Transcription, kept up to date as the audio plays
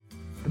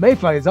The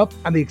mayfly is up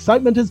and the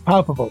excitement is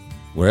palpable.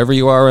 Wherever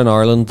you are in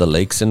Ireland, the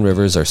lakes and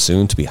rivers are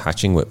soon to be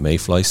hatching with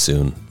mayfly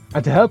soon.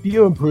 And to help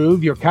you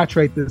improve your catch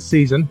rate this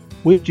season,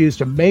 we've used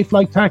a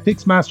Mayfly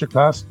Tactics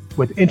Masterclass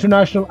with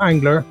international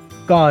angler,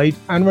 guide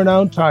and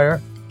renowned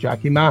tyer,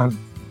 Jackie Mahan.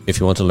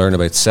 If you want to learn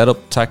about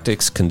setup,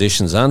 tactics,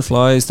 conditions and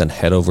flies, then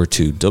head over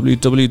to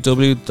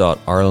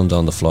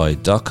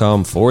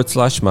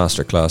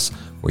www.irelandonthefly.com/masterclass,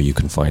 where you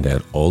can find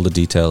out all the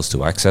details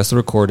to access the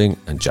recording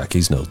and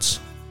Jackie's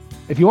notes.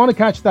 If you want to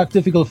catch that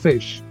difficult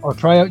fish or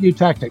try out new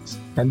tactics,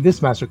 then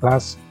this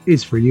masterclass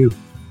is for you.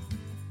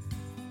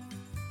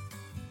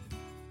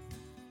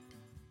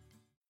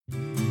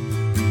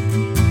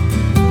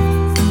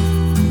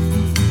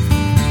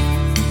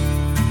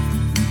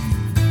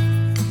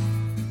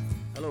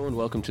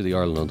 Welcome to the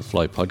Ireland on the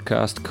Fly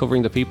podcast,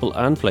 covering the people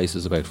and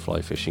places about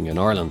fly fishing in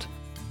Ireland.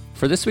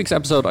 For this week's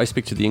episode, I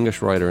speak to the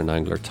English writer and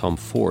angler Tom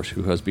Fort,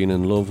 who has been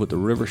in love with the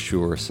River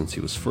Suir since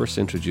he was first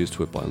introduced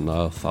to it by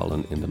Niall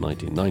Fallon in the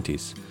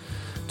 1990s.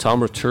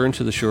 Tom returned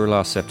to the Suir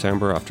last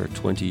September after a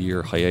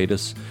 20-year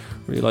hiatus,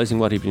 realising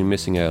what he'd been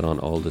missing out on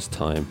all this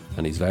time,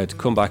 and he's vowed to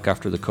come back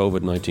after the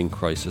COVID-19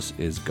 crisis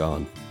is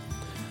gone.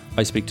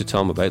 I speak to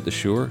Tom about the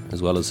Suir,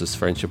 as well as his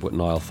friendship with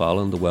Niall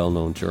Fallon, the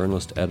well-known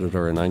journalist,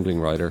 editor and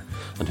angling writer,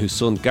 and whose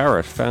son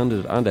Garrett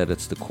founded and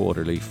edits the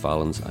quarterly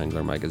Fallon's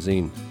Angler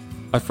magazine.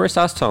 I first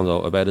asked Tom,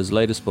 though, about his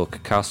latest book,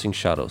 Casting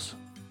Shadows.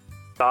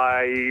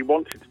 I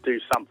wanted to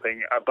do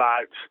something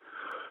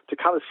to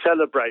kind of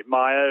celebrate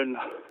my own,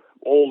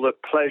 all the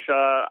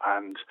pleasure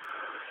and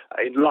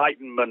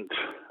enlightenment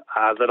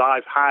that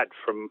I've had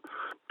from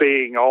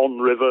being on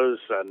rivers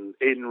and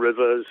in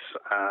rivers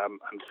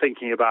and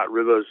thinking about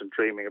rivers and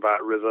dreaming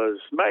about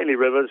rivers, mainly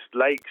rivers,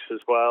 lakes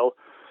as well.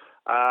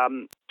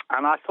 And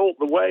I thought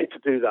the way to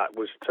do that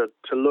was to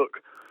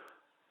look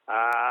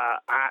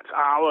at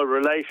our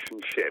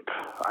relationship,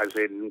 as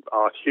in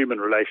our human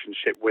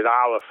relationship with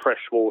our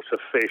freshwater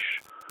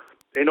fish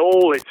in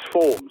all its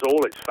forms,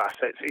 all its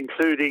facets,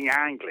 including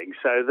angling.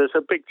 So there's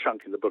a big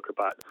chunk in the book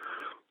about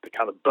the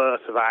kind of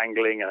birth of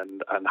angling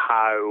and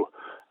how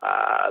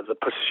the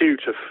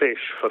pursuit of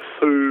fish for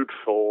food,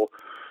 for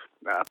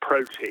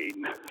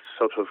protein,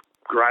 sort of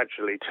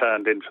gradually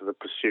turned into the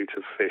pursuit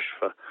of fish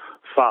for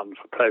fun,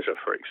 for pleasure,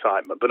 for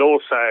excitement. But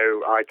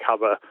also I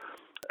cover,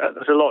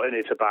 there's a lot in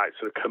it about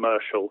sort of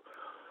commercial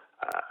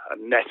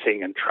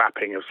netting and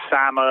trapping of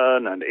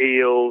salmon and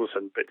eels,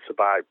 and bits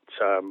about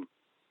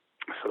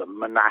sort of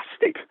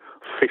monastic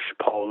fish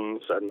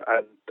ponds and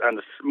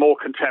more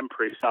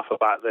contemporary stuff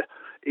about the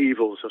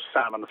evils of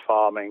salmon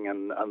farming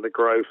and the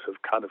growth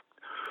of kind of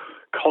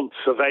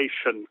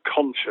conservation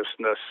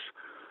consciousness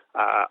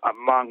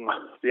among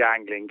the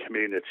angling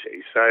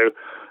community. So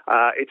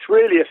it's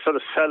really a sort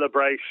of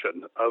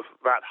celebration of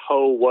that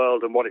whole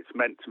world and what it's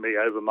meant to me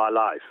over my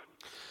life.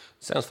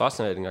 Sounds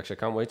fascinating, actually. I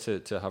can't wait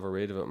to have a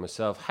read of it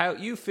myself. How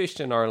you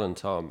fished in Ireland,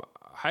 Tom?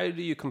 How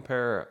do you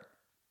compare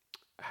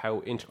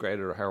how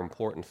integrated or how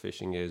important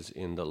fishing is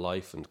in the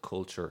life and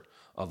culture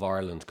of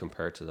Ireland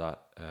compared to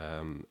that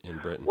in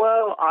Britain?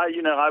 Well, I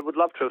would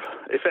love to.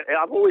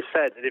 I've always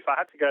said that if I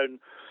had to go,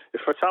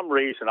 if for some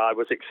reason I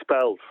was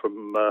expelled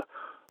from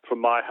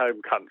my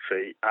home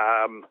country,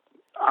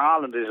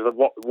 Ireland is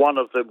one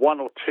of the one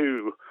or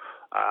two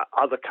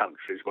other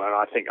countries where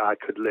I think I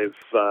could live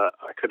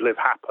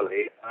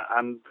happily.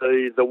 And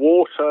the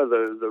water,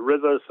 the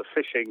rivers, the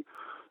fishing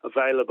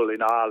available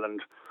in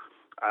Ireland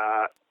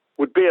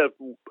would be a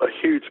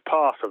huge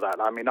part of that.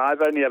 I mean,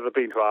 I've only ever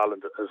been to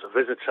Ireland as a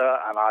visitor,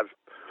 and I've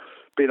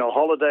been on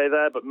holiday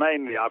there, but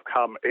mainly I've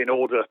come in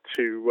order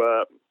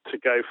to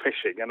go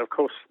fishing. And of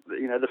course,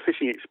 the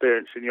fishing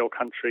experience in your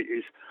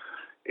country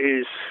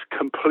is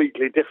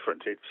completely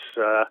different. It's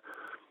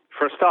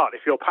for a start,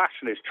 if your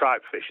passion is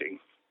trout fishing,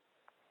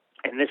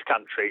 in this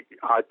country,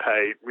 I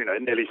pay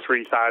nearly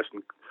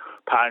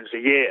 £3,000 a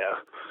year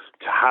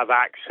to have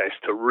access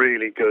to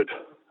really good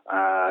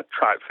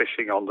trout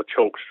fishing on the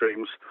chalk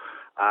streams.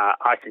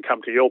 I can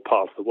come to your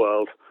part of the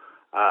world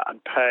and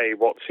pay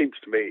what seems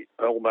to me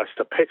almost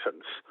a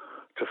pittance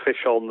to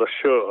fish on the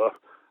Suir,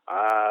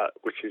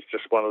 which is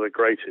just one of the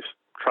greatest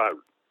trout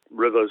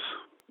rivers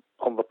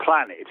on the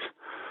planet.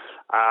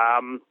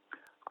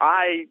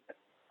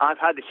 I've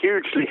had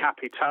hugely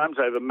happy times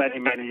over many,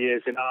 many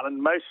years in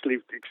Ireland, mostly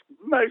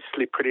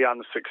pretty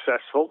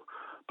unsuccessful,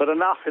 but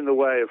enough in the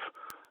way of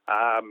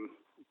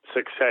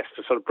success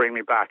to sort of bring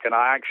me back. And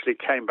I actually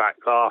came back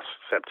last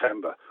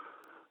September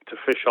to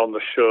fish on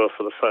the Suir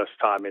for the first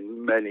time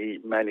in many,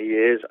 many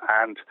years,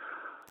 and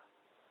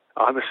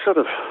I was sort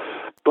of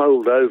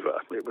bowled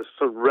over. It was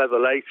sort of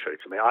revelatory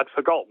to me. I'd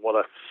forgotten what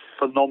a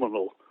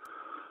phenomenal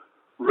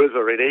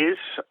river it is,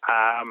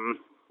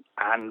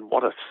 and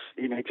what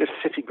just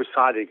sitting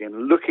beside it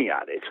and looking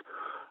at it,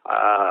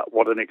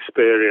 what an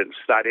experience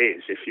that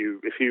is. If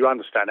you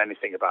understand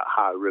anything about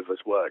how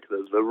rivers work,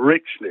 the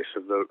richness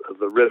of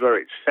the river,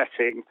 its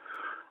setting,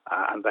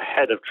 and the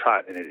head of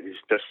trout in it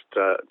is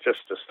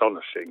just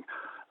astonishing.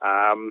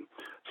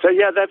 So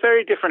yeah, they're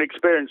very different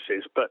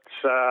experiences, but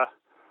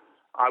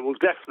I will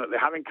definitely,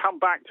 having come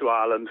back to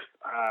Ireland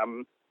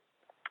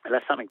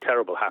unless something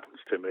terrible happens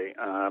to me,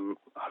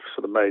 I've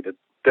sort of made a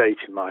date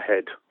in my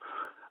head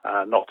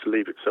not to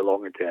leave it so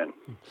long again.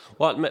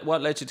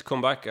 What led you to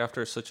come back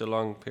after such a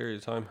long period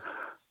of time?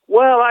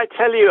 Well, I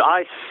tell you,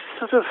 I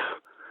sort of,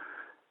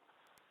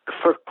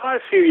 for quite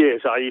a few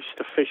years, I used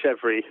to fish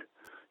every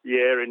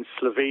year in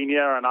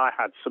Slovenia, and I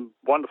had some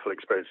wonderful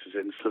experiences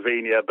in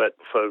Slovenia, but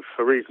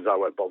for reasons I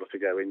won't bother to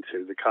go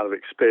into, the kind of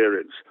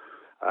experience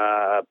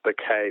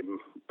became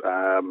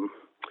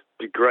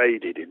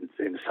degraded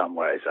in some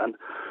ways. And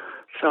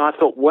so I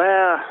thought,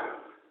 where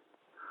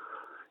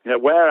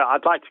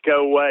I'd like to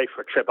go away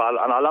for a trip,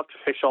 and I love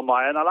to fish on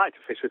my own. I like to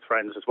fish with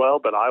friends as well,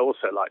 but I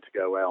also like to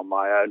go away on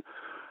my own.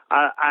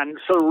 And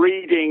sort of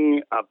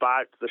reading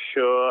about the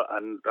Suir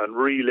and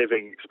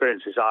reliving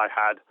experiences I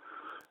had,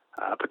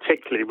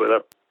 particularly with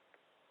a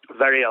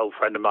very old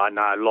friend of mine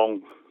now,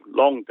 long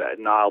dead,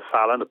 Niall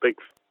Fallon, a big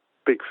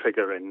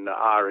figure in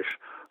Irish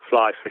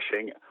fly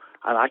fishing.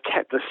 And I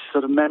kept the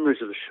sort of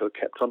memories of the Suir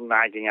kept on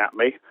nagging at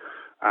me.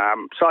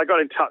 So I got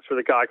in touch with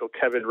a guy called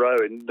Kevin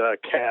Rowe in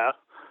Care,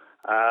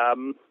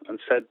 and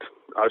said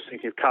I was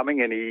thinking of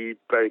coming, and he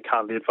very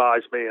kindly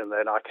advised me. And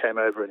then I came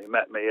over and he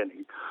met me and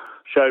he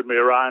showed me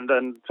around.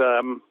 And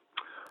the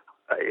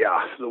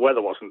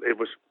weather it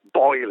was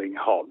boiling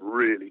hot,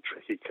 really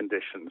tricky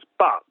conditions.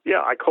 But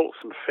yeah, I caught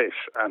some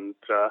fish, and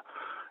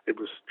it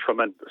was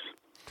tremendous.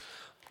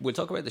 We'll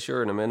talk about the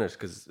Suir in a minute,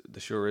 because the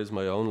Suir is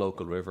my own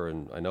local river,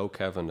 and I know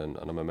Kevin, and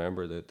I'm a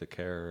member of the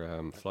Care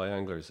Fly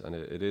Anglers, and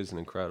it is an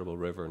incredible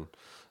river. And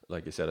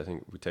like you said, I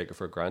think we take it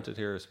for granted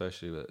here,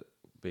 especially with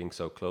being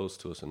so close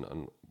to us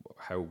and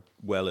how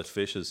well it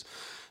fishes.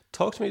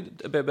 Talk to me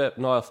a bit about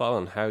Niall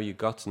Fallon, how you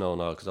got to know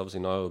Niall, because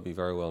obviously Niall will be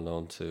very well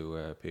known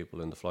to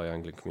people in the fly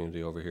angling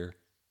community over here.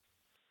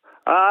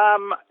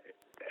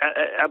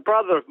 A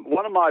brother,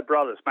 one of my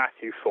brothers,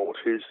 Matthew Fort,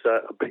 who's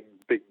a big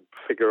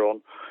figure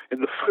in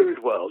the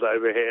food world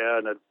over here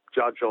and a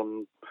judge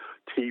on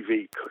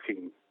TV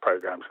cooking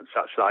programs and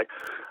such like.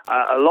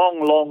 A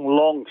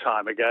long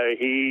time ago,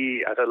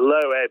 he, at a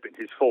low ebb in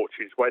his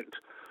fortunes, went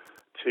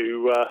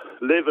to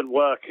live and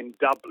work in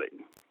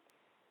Dublin.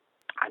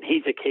 And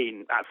he's a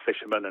keen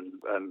fisherman,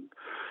 and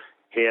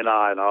he and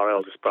I and our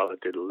eldest brother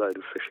did a load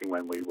of fishing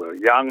when we were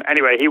young.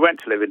 Anyway, he went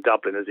to live in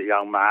Dublin as a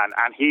young man,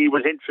 and he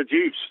was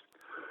introduced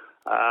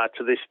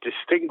to this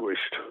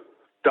distinguished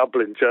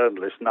Dublin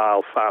journalist,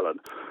 Niall Fallon,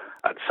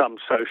 at some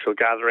social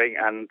gathering,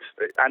 and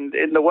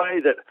in the way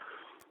that,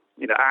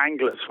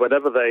 anglers,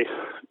 whenever they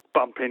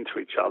bump into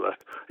each other,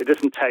 it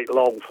doesn't take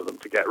long for them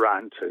to get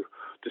round to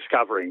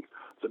discovering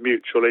the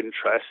mutual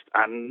interest.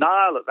 And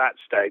Niall, at that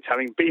stage,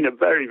 having been a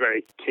very,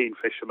 very keen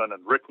fisherman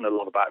and written a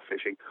lot about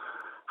fishing,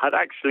 had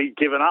actually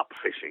given up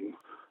fishing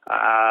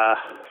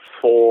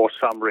for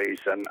some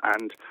reason.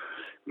 And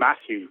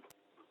Matthew,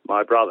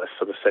 my brother,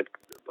 sort of said,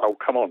 "Oh,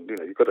 come on,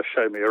 you've got to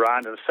show me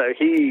around." And so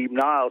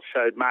Niall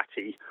showed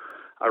Matty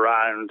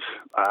around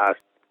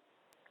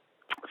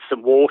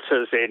some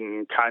waters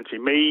in County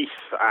Meath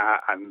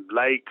and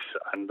lakes,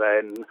 and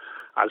then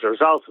as a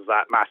result of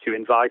that, Matthew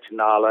invited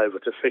Niall over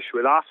to fish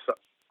with us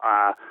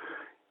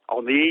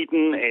on the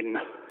Eden in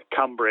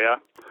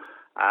Cumbria,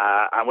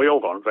 and we all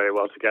got on very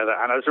well together.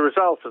 And as a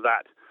result of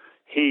that,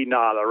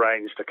 Niall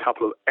arranged a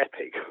couple of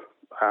epic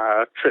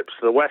trips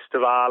to the west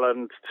of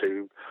Ireland,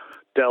 to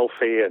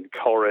Delphi and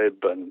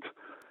Corrib and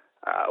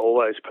all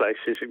those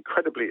places.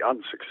 Incredibly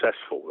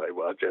unsuccessful they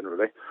were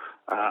generally.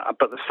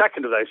 But the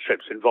second of those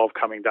trips involved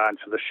coming down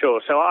to the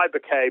shore. So I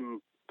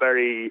became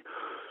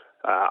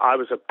I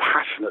was a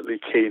passionately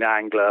keen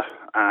angler.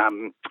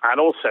 And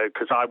also,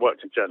 because I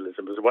worked in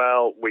journalism as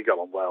well, we got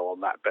on well on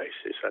that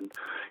basis. And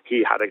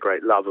he had a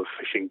great love of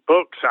fishing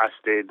books, as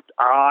did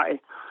I.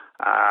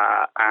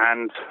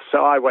 And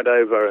so I went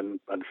over and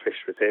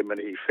fished with him, and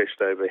he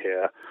fished over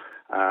here.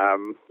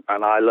 And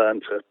I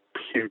learned a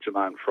huge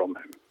amount from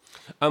him.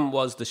 And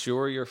was the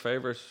Suir your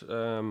favourite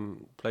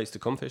place to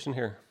come fishing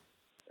here?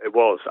 It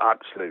was,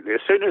 absolutely.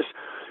 As soon as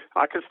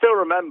I can still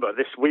remember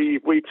this, we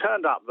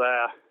turned up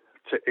there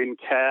in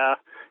Care.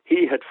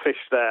 He had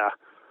fished there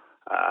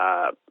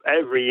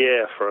every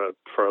year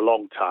for a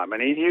long time,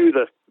 and he knew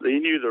the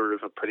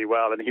river pretty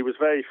well. And he was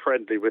very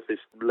friendly with this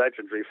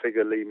legendary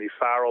figure, Leamy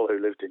Farrell, who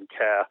lived in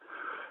Care,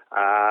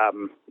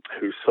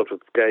 who sort of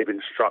gave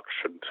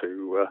instruction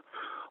to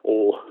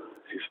all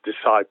his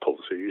disciples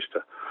who used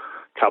to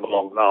come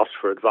along and ask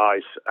for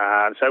advice.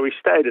 And so we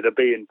stayed at a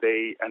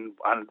B&B and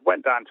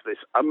went down to this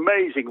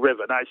amazing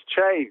river. Now, it's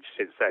changed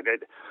since then.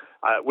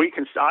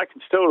 I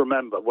can still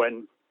remember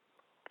when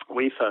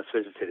we first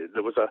visited it,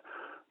 there was a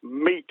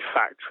meat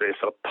factory, a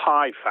sort of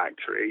pie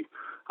factory,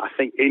 I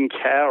think in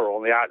Care or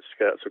on the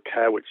outskirts of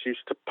Care, which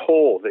used to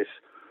pour this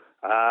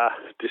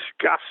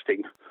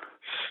disgusting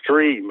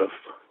stream of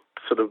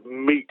sort of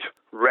meat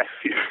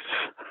refuse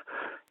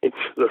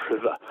into the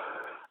river.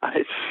 And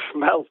it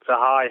smelled to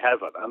high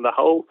heaven. And the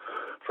whole,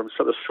 from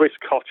sort of Swiss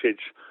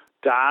Cottage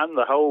down,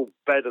 the whole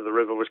bed of the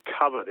river was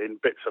covered in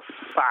bits of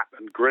fat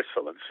and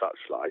gristle and such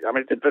like. I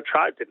mean, the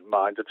trout didn't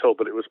mind at all,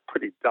 but it was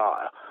pretty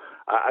dire.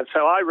 And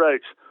so I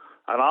wrote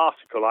an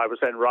article I was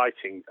then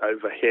writing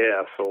over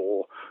here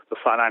for the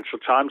Financial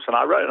Times, and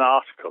I wrote an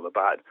article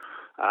about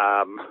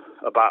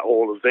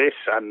all of this,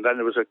 and then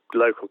there was a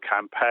local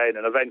campaign,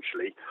 and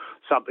eventually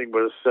something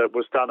was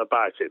done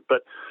about it.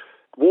 But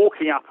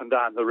walking up and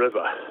down the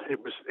river,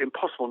 it was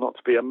impossible not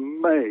to be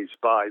amazed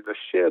by the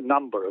sheer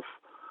number of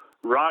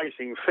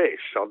rising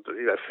fish,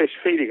 fish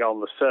feeding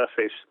on the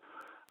surface,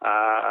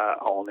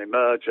 on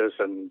emergers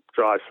and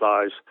dry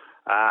flies.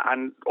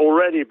 And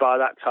already by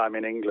that time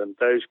in England,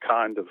 those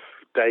kind of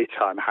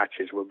daytime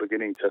hatches were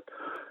beginning to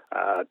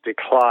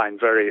decline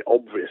very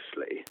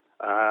obviously.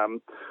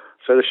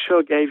 So the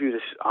show gave you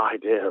this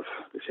idea of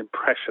this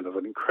impression of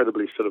an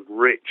incredibly sort of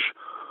rich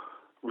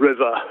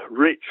river,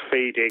 rich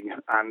feeding,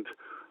 and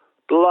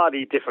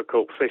bloody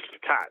difficult fish to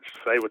catch.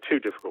 They were too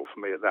difficult for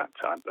me at that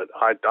time. But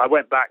I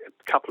went back a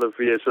couple of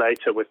years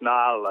later with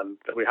Niall, and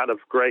we had a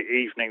great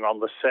evening on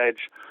the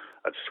sedge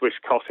at Swiss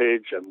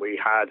Cottage, and we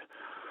had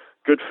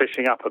good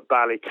fishing up at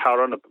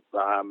Ballycurran,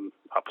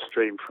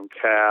 upstream from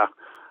Cahir.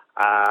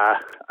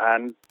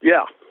 And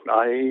yeah,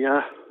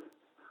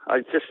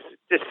 I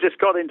just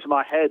got into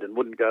my head and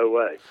wouldn't go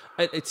away.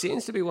 It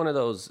seems to be one of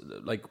those,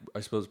 like, I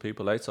suppose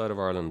people outside of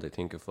Ireland, they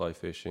think of fly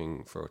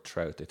fishing for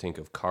trout, they think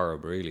of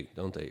Corrib, really,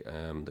 don't they?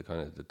 The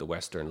kind of the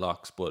western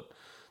lochs, but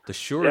the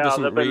Suir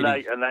doesn't really.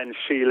 Lake, and then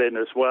Sheelin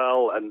as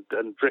well, and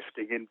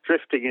drifting in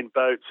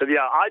boats. And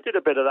yeah, I did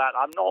a bit of that.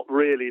 I'm not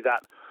really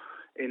that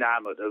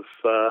enamoured of.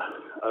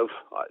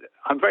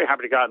 I'm very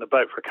happy to go out in a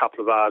boat for a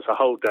couple of hours, a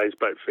whole day's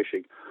boat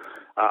fishing.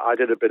 I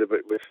did a bit of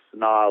it with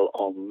Niall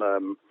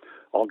on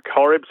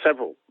Corrib,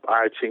 several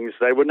outings.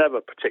 They were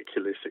never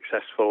particularly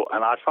successful,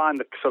 and I find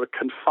the sort of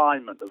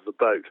confinement of the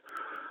boat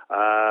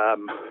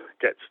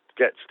gets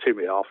to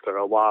me after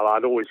a while.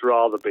 I'd always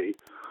rather be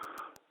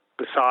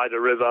beside a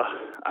river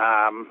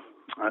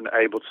and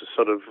able to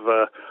sort of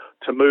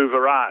to move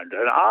around.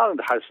 And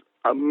Ireland has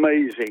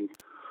amazing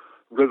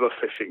river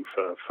fishing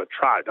for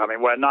trout. I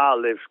mean, where Niall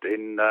lived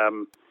in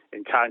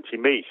County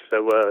Meath,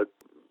 there were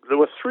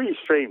 3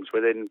 streams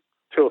within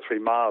 2 or 3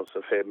 miles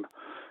of him.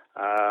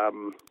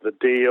 The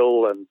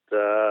Deal and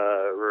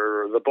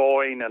the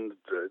Boyne and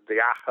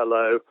the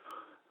Achalo,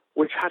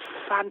 which had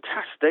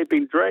fantastic. They'd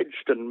been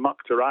dredged and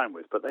mucked around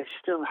with, but they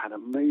still had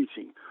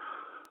amazing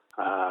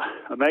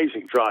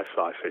dry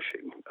fly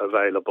fishing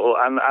available,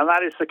 and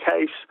that is the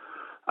case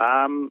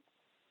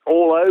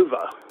all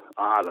over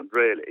Ireland,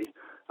 really.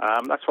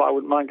 That's why I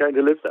wouldn't mind going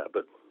to live there,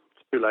 but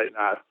it's too late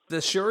now.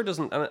 The Suir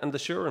doesn't, and the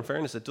Suir, in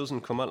fairness, it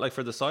doesn't come out like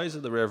for the size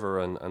of the river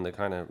and the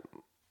kind of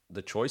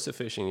the choice of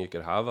fishing you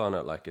could have on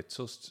it. Like it's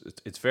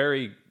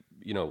very,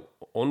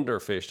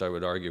 underfished, I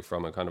would argue,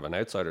 from a kind of an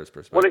outsider's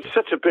perspective. Well, it's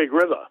such a big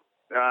river.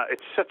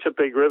 It's such a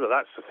big river.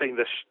 That's the thing.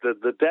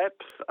 The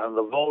depth and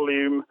the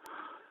volume,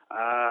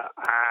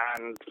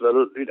 and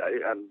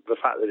the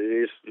fact that it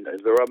is,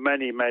 there are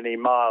many, many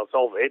miles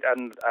of it.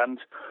 And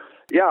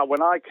yeah,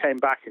 when I came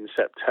back in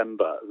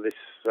September,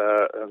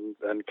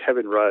 and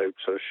Kevin Rowe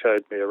sort of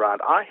showed me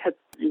around. I'd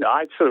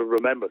sort of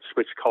remembered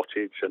Swiss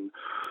Cottage and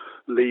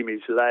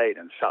Leamy's Lane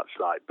and such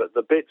like, but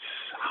the bits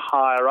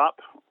higher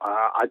up,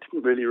 I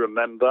didn't really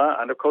remember.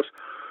 And of course,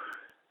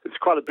 it's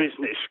quite a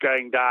business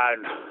going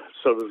down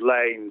sort of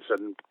lanes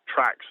and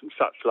tracks and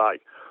such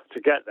like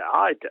to get there.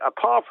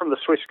 Apart from the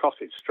Swiss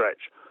Cottage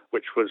stretch,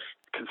 which was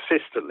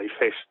consistently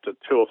fished 2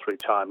 or 3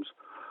 times,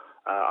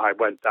 I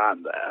went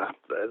down there.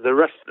 The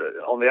rest,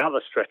 on the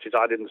other stretches,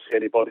 I didn't see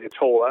anybody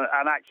at all.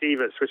 And actually,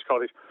 even at Swiss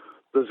Cottage,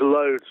 there's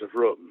loads of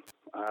room.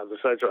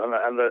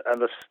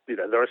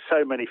 There are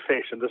so many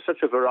fish, and there's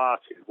such a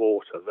variety of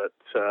water that,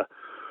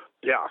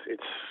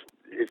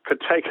 it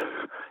could take,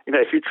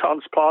 if you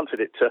transplanted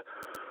it to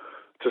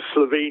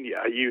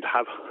Slovenia, you'd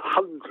have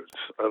hundreds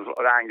of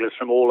anglers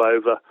from all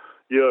over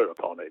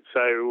Europe on it.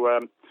 So,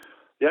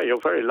 you're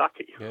very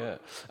lucky. Yeah.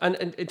 And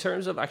in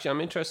terms of, actually,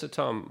 I'm interested,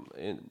 Tom,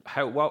 in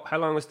how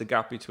long was the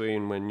gap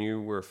between when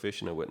you were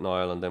fishing it with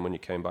Niall and then when you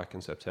came back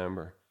in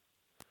September?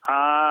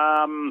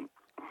 20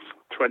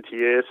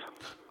 years.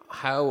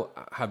 How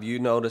have you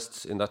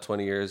noticed in that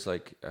 20 years,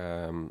 like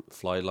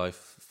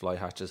fly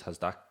hatches, has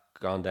that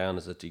gone down?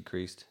 Has it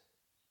decreased?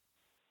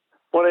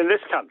 Well, in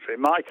this country,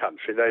 my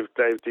country,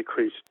 they've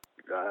decreased.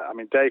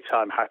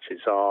 Daytime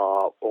hatches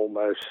are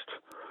almost,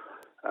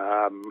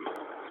 I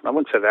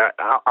wouldn't say they're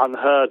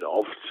unheard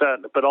of,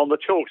 certainly, but on the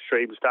chalk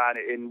streams down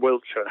in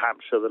Wiltshire and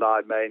Hampshire that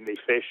I mainly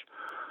fish,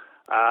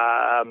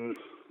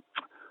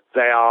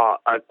 they are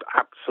an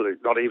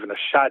absolute, not even a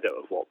shadow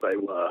of what they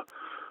were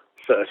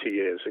 30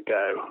 years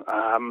ago.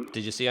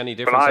 Did you see any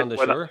difference on the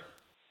Suir?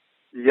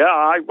 This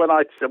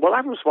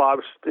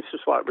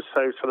is why it was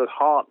so sort of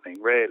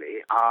heartening,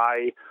 really.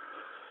 I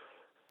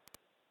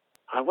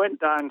went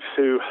down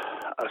to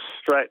a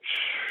stretch,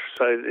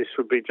 so this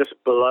would be just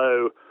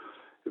below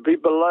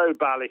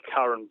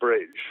Ballycurran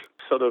Bridge,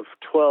 sort of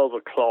 12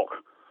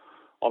 o'clock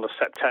on a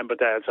September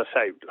day, as I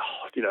say,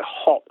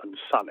 hot and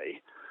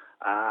sunny.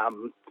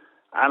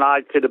 And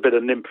I did a bit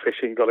of nymph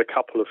fishing, got a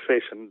couple of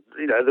fish, and,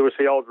 there was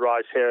the odd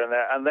rise here and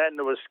there. And then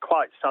there was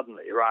quite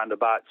suddenly, around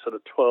about sort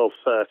of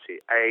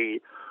 12:30,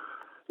 a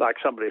like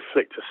somebody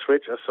flicked a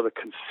switch, a sort of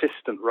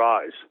consistent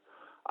rise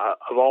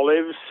of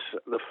olives.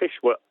 The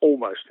fish were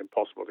almost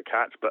impossible to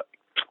catch, but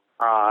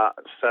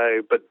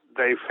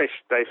they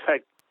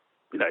fed,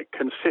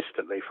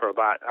 consistently for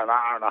about an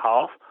hour and a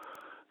half.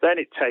 Then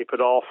it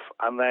tapered off,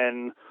 and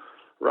then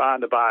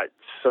round about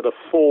sort of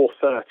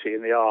 4:30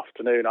 in the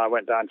afternoon, I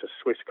went down to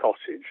Swiss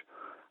Cottage,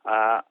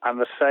 and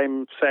the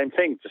same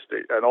thing, just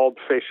an odd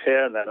fish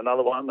here, and then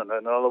another one, and then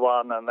another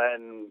one, and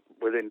then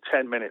within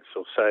 10 minutes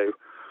or so,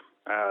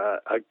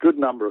 a good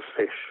number of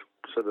fish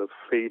sort of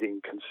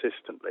feeding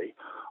consistently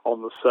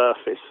on the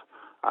surface,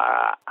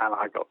 and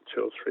I got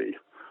 2 or 3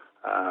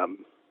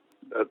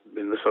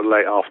 in the sort of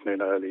late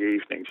afternoon, early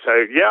evening. So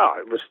yeah,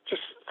 it was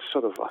just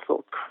sort of, I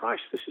thought,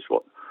 Christ, this is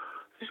what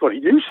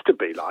it used to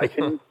be like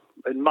in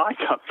my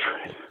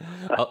country.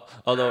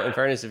 Although, in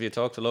fairness, if you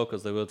talk to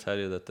locals, they will tell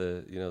you that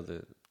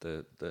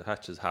the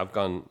hatches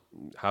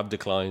have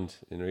declined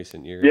in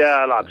recent years.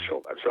 Yeah, I'm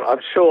sure that's right.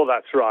 I'm sure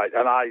that's right.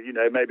 And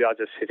maybe I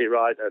just hit it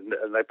right, and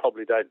they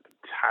probably don't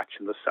hatch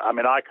in the. I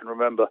mean, I can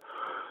remember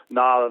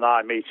Niall and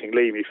I meeting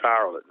Leamy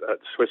Farrell at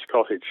Swiss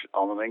Cottage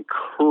on an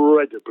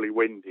incredibly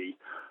windy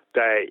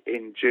day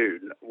in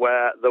June,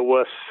 where there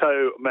were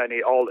so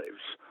many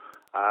olives.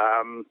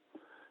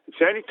 It's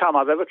the only time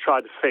I've ever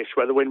tried to fish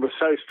where the wind was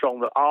so strong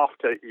that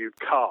after you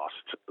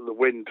cast, the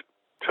wind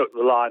took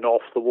the line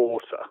off the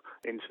water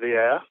into the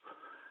air.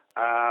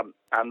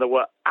 And there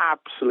were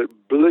absolute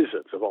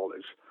blizzards of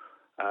olives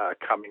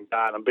coming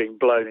down and being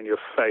blown in your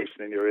face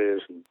and in your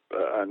ears and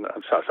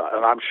such.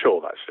 And I'm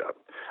sure that's,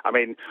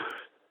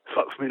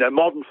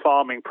 modern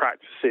farming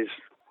practices,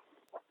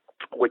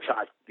 which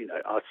are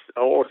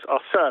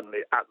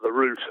certainly at the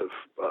root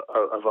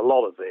of a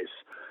lot of this.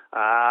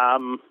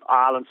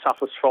 Ireland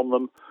suffers from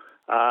them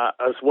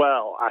as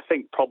well. I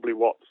think probably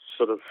what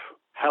sort of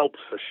helps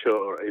for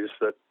sure is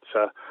that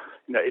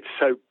it's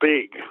so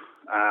big.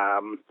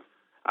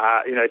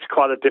 It's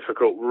quite a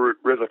difficult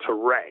river to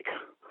wreck.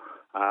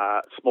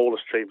 Smaller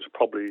streams are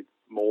probably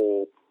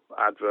more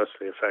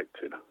adversely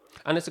affected.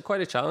 And it's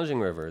quite a challenging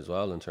river as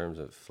well in terms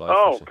of fly fishing.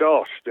 Oh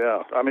gosh,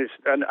 yeah. I mean,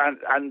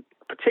 and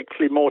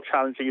particularly more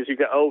challenging as you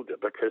get older,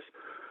 because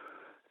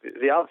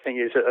the other thing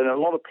is that in a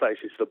lot of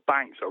places the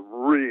banks are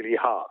really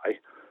high,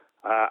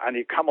 and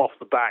you come off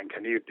the bank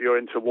and you're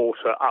into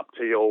water up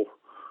to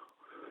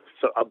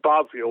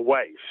above your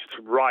waist,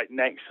 right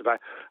next to that.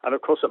 And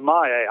of course, at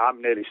my age,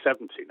 I'm nearly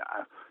 70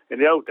 now. In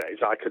the old days,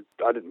 I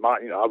didn't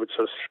mind. I would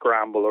sort of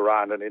scramble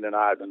around and in and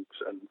out and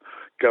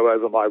go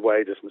over my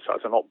waders and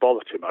such, and not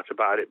bother too much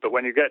about it. But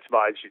when you get to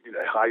my age,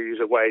 I use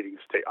a wading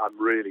stick. I'm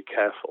really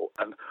careful,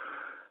 and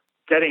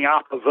getting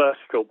up a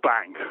vertical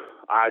bank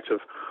out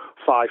of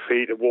 5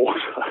 feet of water.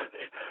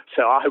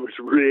 So I was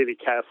really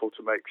careful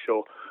to make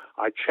sure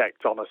I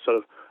checked on a sort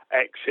of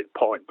exit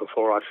point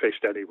before I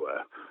fished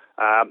anywhere.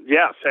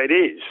 So it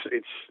is.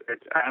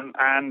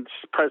 And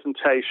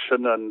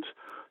presentation and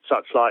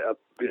such like.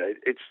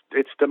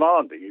 It's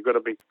demanding. You've got to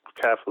be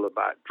careful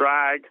about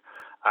drag,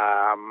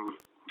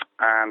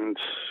 and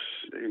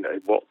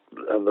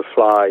the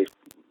fly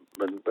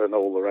and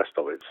all the rest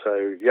of it.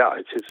 So yeah,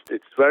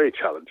 it's very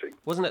challenging.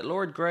 Wasn't it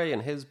Lord Grey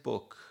in his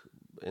book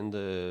he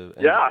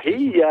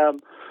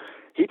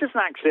doesn't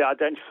actually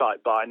identify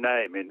it by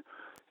name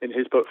in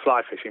his book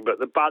Fly Fishing, but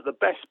the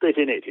best bit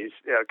in it is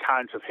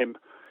account of him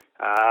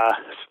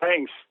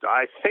staying,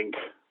 I think,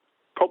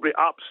 probably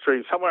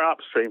somewhere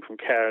upstream from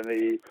Cahir in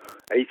the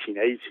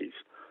 1880s,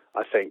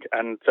 I think.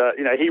 And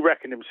he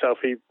reckoned himself.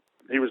 He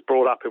was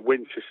brought up in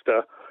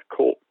Winchester,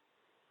 caught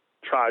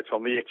trout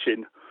on the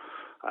Itchen,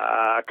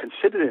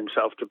 considered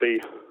himself to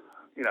be,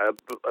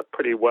 a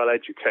pretty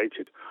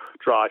well-educated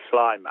dry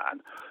fly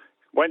man.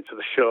 Went to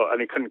the shore and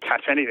he couldn't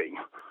catch anything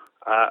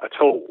at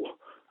all,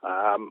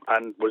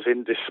 and was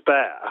in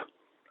despair.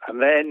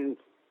 And then,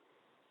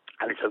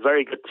 and it's a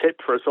very good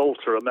tip for us all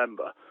to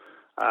remember,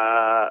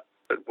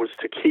 was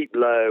to keep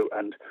low,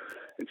 and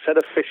instead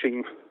of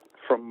fishing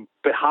from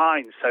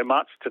behind so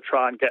much, to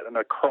try and get an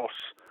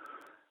across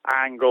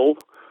angle,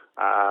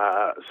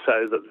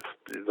 so that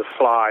the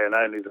fly and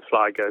only the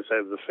fly goes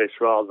over the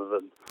fish rather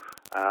than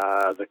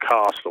the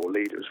cast or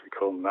lead, as we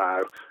call them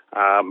now,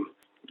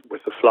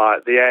 with the fly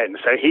at the end.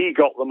 So he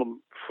got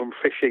them from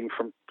fishing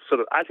from sort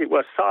of, as it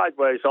were,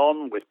 sideways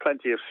on with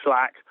plenty of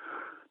slack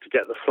to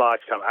get the fly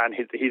to come, and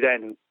he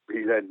then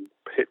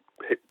hit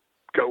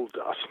gold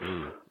dust.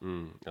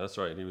 That's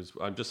right.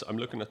 I'm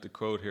looking at the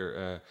quote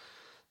here.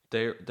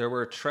 There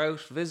were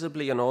trout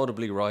visibly and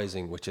audibly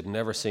rising, which had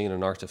never seen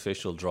an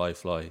artificial dry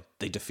fly.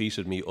 They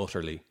defeated me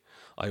utterly.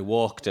 I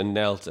walked and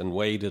knelt and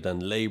waded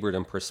and laboured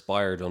and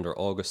perspired under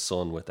August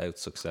sun without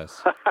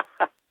success.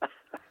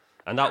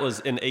 And that was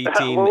in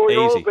 1880. Well, we've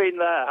all been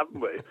there, haven't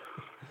we?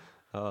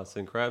 Oh, it's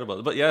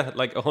incredible. But yeah,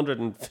 like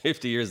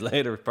 150 years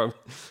later, probably.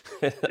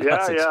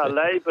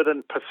 Laboured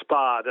and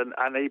perspired,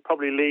 and he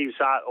probably leaves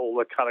out all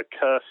the kind of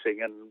cursing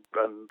and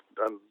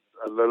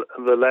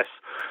the less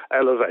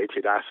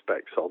elevated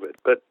aspects of it.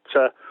 But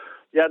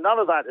none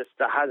of that has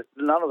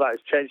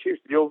changed.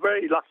 You're a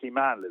very lucky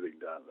man living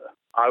down there.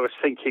 I was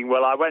thinking,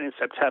 well, I went in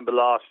September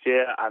last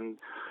year, and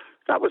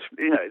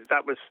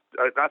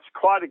that's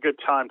quite a good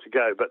time to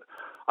go. But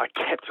I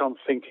kept on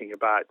thinking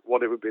about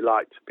what it would be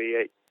like to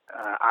be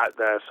out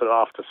there sort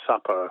of after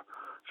supper,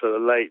 sort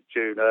of late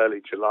June,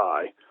 early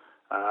July,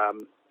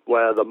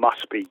 where there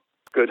must be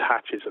good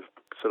hatches of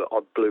sort of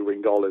odd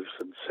blue-winged olives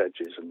and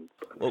sedges and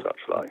such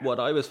like. What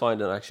I was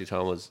finding actually,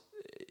 Tom, was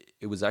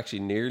it was actually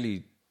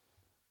nearly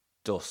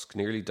dusk,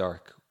 nearly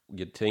dark.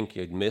 You'd think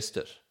you'd missed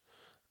it,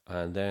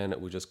 and then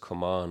it would just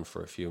come on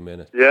for a few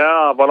minutes.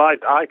 Yeah, well,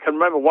 I can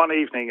remember one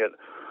evening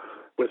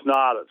with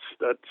Niall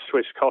at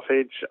Swiss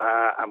Cottage,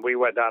 and we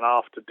went down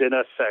after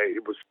dinner. So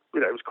it was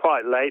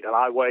quite late, and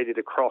I waded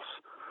across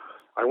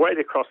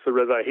the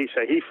river.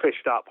 He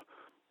fished up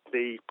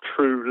the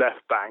true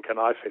left bank, and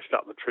I fished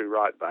up the true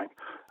right bank,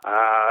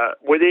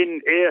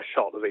 within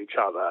earshot of each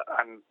other,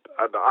 and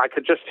I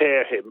could just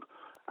hear him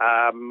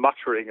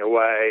muttering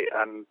away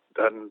and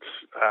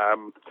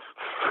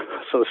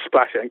sort of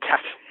splashing and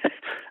catching.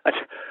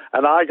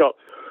 And I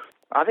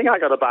think I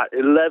got about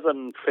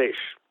 11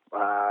 fish,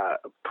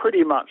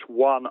 pretty much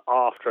one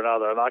after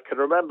another. And I can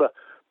remember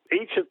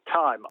each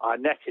time I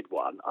netted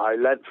one, I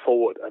leant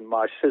forward and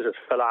my scissors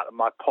fell out of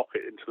my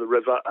pocket into the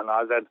river, and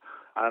I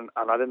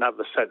didn't have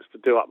the sense to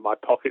do up my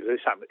pocket.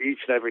 This happened each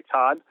and every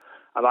time.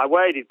 And I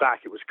waded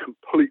back. It was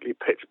completely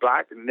pitch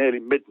black and nearly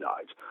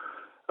midnight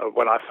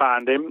when I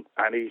found him,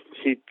 and he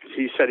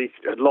said he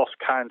had lost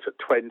count at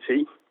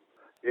 20.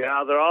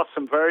 Yeah, there are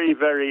some very,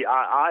 very...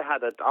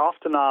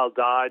 after Niall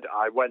died,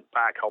 I went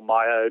back on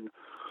my own,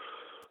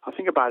 I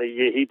think about a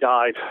year. He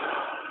died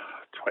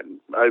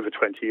over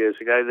 20 years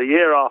ago. The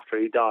year after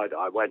he died,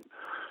 I went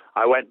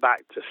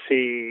back to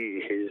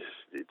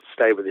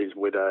stay with his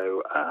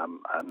widow,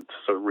 and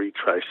sort of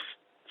retrace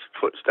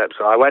footsteps.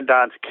 So I went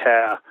down to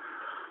Cahir,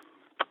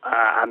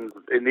 and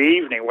in the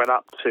evening went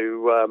up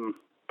to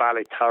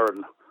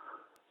Ballycurran,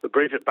 the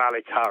bridge at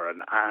Ballycurran,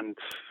 and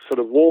sort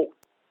of walked.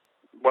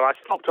 Well, I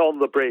stopped on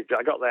the bridge.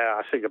 I got there,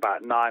 I think,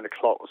 about 9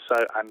 o'clock or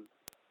so, and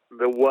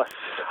there were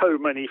so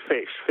many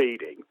fish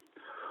feeding.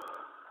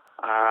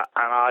 And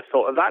I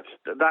thought at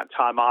that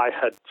time I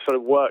had sort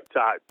of worked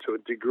out to a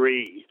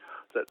degree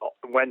that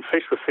when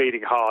fish were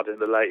feeding hard in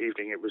the late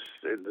evening, it was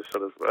in the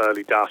sort of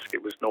early dusk,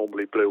 it was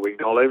normally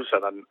blue-winged olives,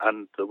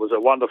 and there was a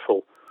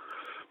wonderful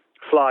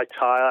fly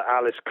tyer,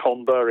 Alice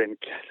Conber in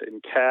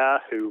Cahir,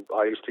 who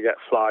I used to get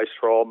flies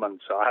from, and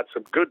so I had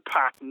some good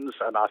patterns,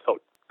 and I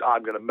thought,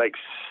 I'm going to make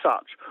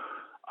such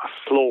a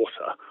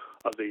slaughter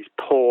of these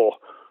poor,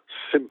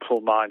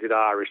 simple-minded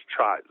Irish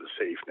trout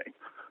this evening.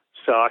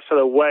 So I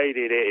sort of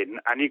waded in,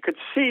 and you could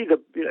see the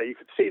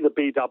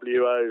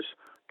BWOs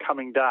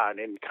coming down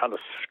in kind of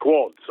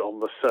squads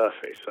on the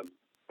surface. And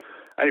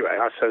anyway,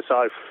 so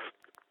I've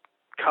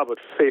covered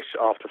fish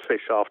after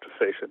fish after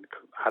fish, and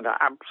had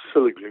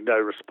absolutely no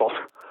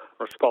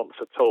response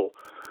at all.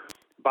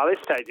 By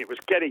this stage, it was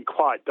getting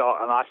quite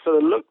dark, and I sort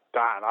of looked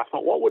down. I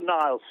thought, what would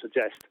Niall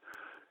suggest?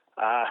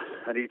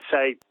 And he'd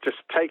say, just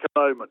take a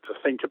moment to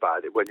think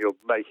about it when you're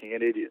making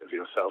an idiot of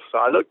yourself. So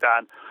I looked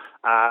down,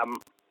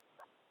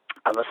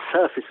 and the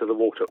surface of the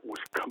water was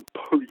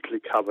completely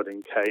covered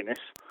in canis.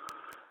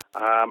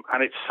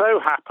 And it so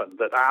happened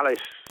that Alice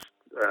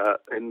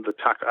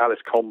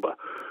Conber,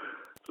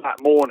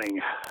 that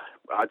morning,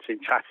 I'd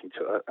been chatting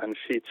to her, and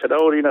she'd said,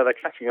 they're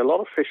catching a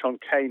lot of fish on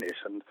canis,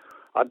 and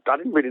I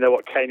didn't really know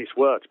what canis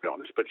were, to be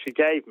honest, but she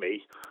gave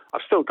me,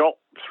 I've still got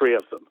 3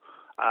 of them,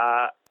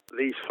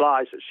 these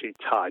flies that she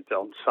tied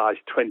on size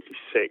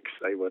 26.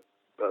 They were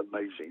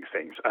amazing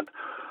things, and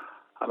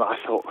I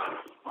thought,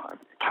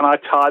 can I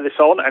tie this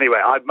on? Anyway,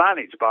 I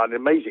managed by an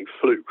amazing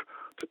fluke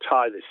to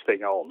tie this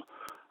thing on.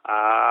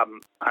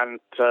 And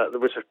there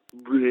was a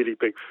really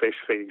big fish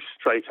feeding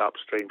straight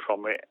upstream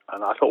from it,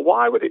 and I thought,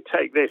 why would it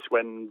take this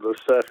when the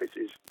surface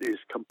is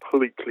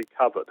completely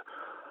covered?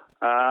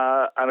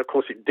 And of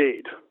course it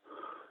did.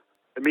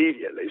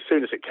 Immediately, as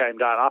soon as it came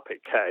down, up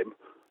it came,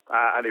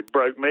 and it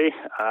broke me,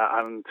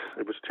 and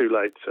it was too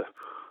late to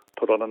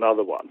put on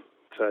another one.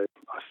 So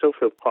I still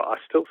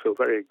feel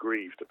very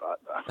aggrieved about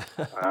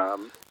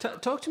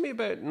that. Talk to me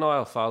about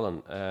Niall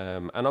Fallon,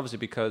 and obviously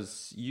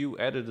because you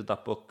edited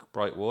that book,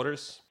 Bright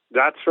Waters.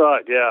 That's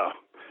right, yeah.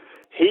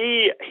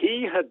 He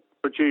had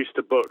produced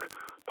a book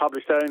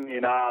published only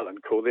in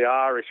Ireland called the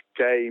Irish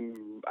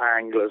Game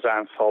Anglers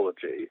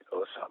Anthology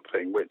or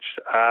something, which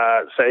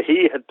so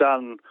he had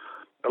done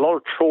a lot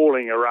of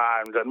trawling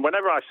around, and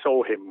whenever I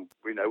saw him,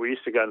 we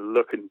used to go and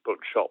look in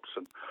bookshops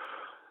and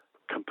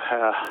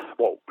compare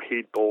what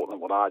he'd bought and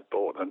what I'd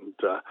bought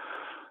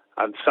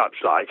and such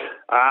like.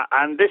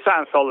 And this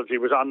anthology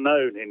was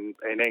unknown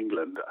in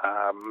England,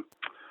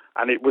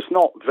 and it was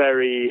not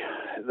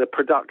the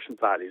production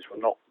values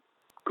were not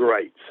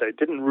great, so it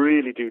didn't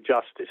really do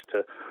justice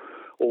to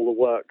all the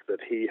work that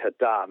he had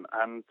done.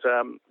 And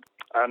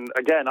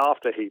again,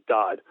 after he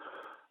died,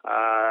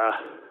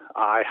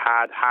 I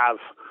have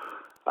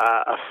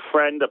a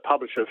friend, a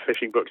publisher of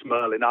fishing books,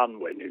 Merlin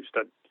Unwin, who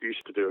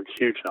used to do a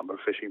huge number of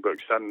fishing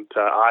books, and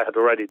I had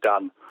already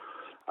done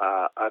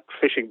a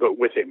fishing book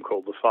with him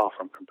called The Far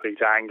From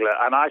Complete Angler,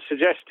 and I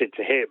suggested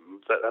to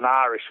him that an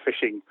Irish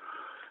fishing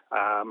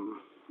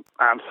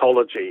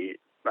anthology,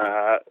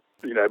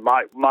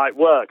 might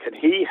work. And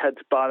he had,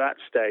 by that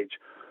stage,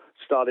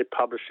 started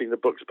publishing the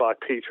books by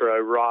Peter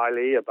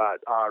O'Reilly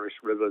about Irish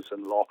rivers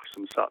and lochs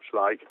and such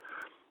like.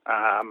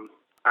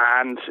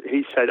 And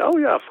he said, oh,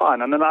 yeah,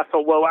 fine. And then I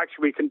thought, well,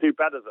 actually, we can do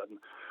better than.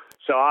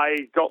 So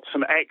I got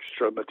some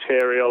extra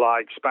material. I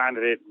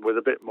expanded it with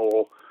a bit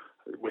more,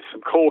 with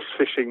some coarse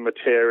fishing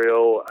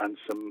material and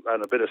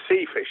a bit of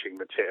sea fishing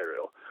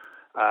material.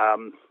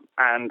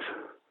 And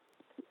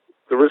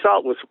the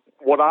result was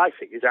what I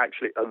think is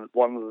actually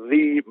one of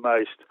the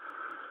most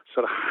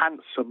sort of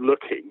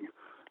handsome-looking.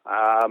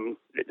 I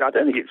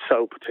don't think it's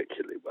sold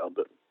particularly well,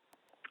 but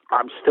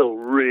I'm still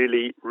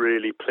really,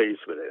 really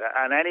pleased with it.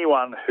 And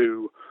anyone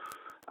who,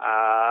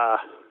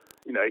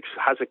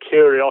 has a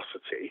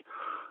curiosity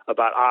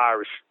about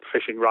Irish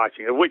fishing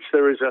writing, of which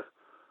there is a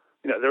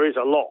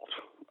lot,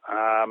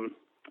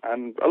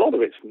 and a lot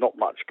of it's not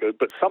much good,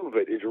 but some of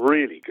it is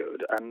really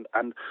good.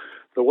 And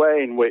the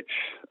way in which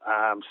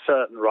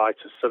certain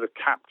writers sort of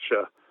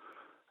capture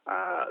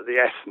the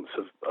essence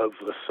of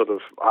the sort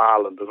of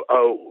Ireland of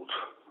old,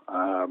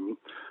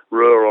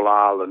 rural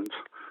Ireland,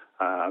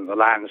 the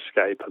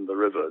landscape and the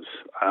rivers.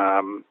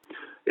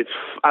 It's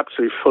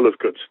absolutely full of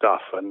good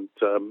stuff, and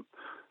I'm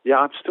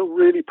still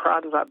really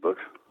proud of that book.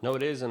 No,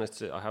 it is, and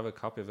I have a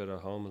copy of it at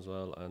home as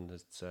well, and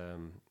it's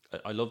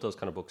I love those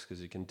kind of books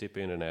because you can dip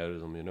in and out of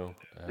them,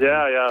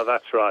 Yeah,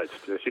 that's right.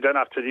 You don't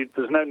have to.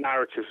 There's no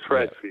narrative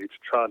thread for you to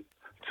try and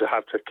to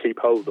have to keep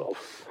hold of.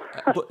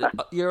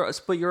 But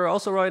you're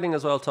also writing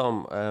as well,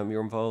 Tom.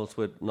 You're involved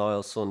with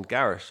Niall's son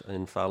Garrett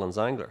in Fallon's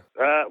Angler.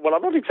 Well,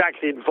 I'm not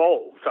exactly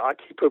involved. I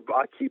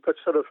keep a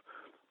sort of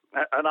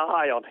an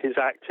eye on his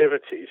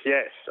activities.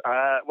 Yes.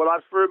 Well,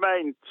 I've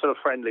remained sort of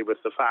friendly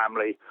with the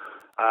family.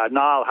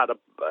 Niall had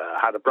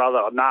a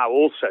brother, now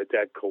also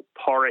dead, called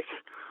Porrick,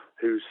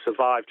 who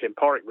survived him.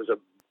 Porrick was a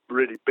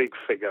really big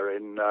figure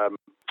in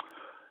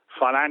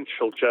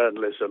financial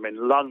journalism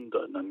in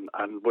London,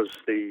 and was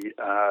the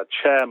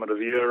chairman of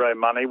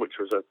Euromoney, which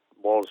is a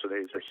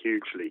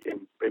hugely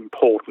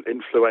important,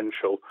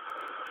 influential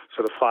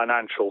sort of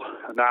financial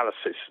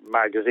analysis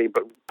magazine.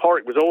 But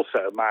Porrick was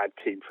also a mad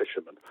keen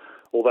fisherman,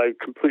 although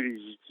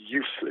completely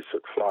useless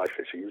at fly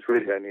fishing. He was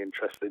really only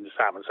interested in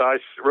salmon. So I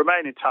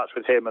remain in touch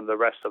with him and the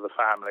rest of the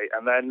family.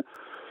 And then,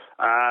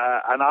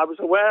 and I was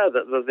aware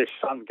that this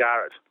son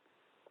Garrett,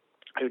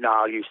 who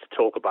Niall used to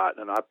talk about,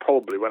 and I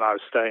probably, when I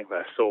was staying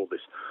there, saw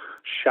this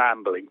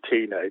shambling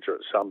teenager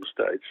at some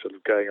stage sort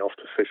of going off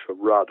to fish for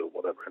rudd or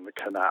whatever in the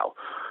canal.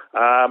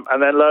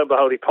 And then lo and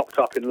behold, he popped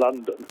up in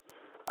London,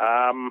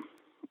 and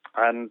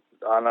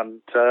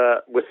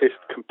with this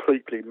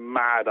completely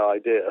mad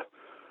idea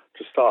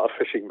to start a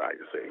fishing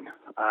magazine.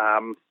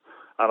 And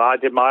I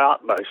did my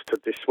utmost to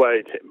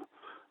dissuade him,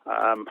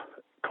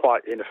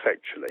 quite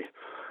ineffectually.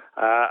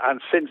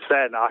 And since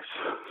then,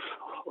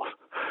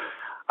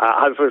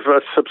 I'm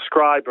a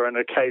subscriber and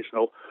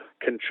occasional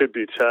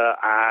contributor,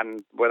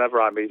 and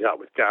whenever I meet up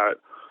with Garrett,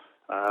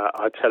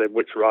 I tell him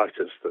which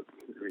writers that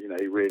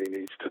he really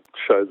needs to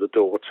show the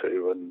door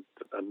to.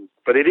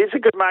 But it is a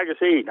good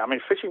magazine. I mean,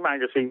 fishing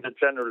magazines are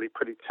generally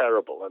pretty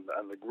terrible, and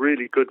the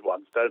really good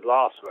ones don't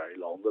last very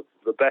long.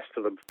 The best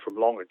of them from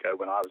long ago,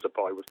 when I was a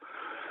boy, was a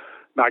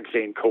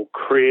magazine called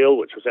Creel,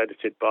 which was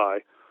edited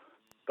by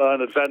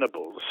Bernard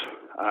Venables,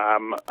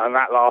 and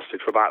that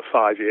lasted for about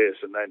 5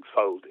 years and then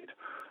folded.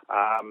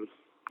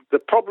 The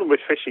problem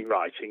with fishing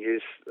writing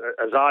is,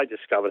 as I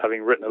discovered,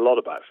 having written a lot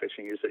about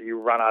fishing, is that you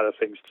run out of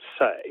things to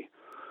say,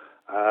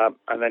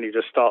 and then you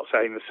just start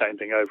saying the same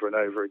thing over and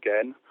over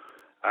again,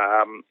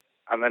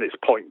 and then it's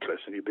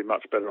pointless, and you'd be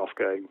much better off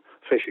going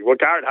fishing. Well,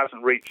 Garrett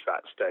hasn't reached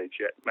that stage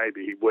yet.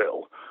 Maybe he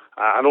will,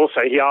 and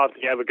also he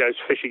hardly ever goes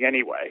fishing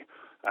anyway,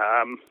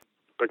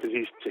 because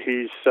he's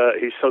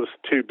sort of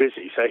too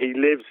busy. So he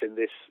lives in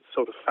this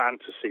sort of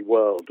fantasy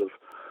world of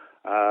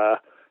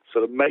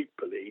sort of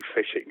make-believe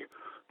fishing,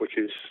 which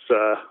is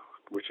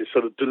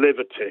sort of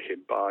delivered to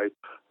him by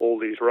all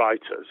these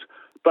writers.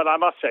 But I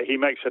must say, he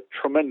makes a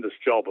tremendous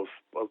job of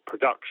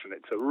production.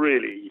 It's a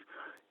really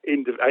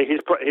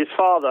his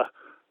father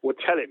would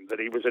tell him that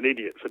he was an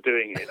idiot for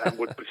doing it, and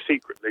would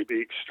secretly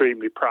be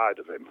extremely proud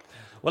of him.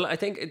 Well, I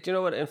think, do you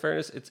know what? In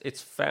fairness,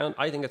 it's found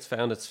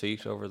its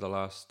feet over the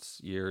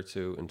last year or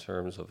two in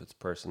terms of its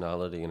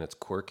personality and its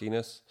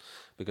quirkiness,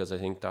 because I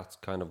think that's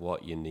kind of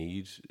what you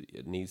need.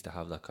 It needs to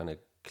have that kind of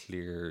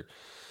clear,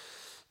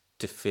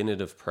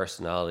 definitive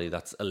personality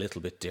that's a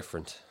little bit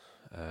different.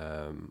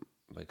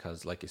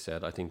 Because, like you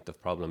said, I think the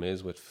problem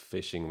is with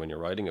fishing, when you're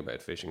writing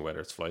about fishing, whether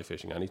it's fly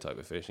fishing, any type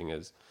of fishing,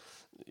 is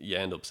you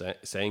end up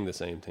saying the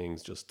same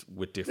things just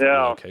with different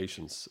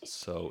locations.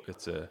 So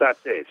that's it.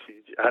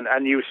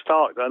 And you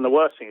start, and the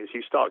worst thing is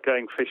you start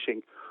going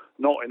fishing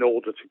not in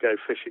order to go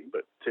fishing,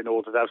 but in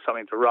order to have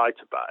something to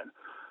write about,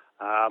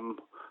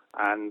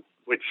 and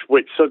which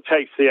sort of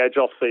takes the edge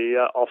off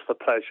the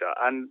pleasure.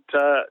 And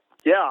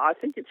I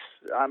think it's.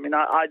 I mean,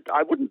 I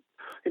wouldn't.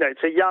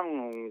 It's a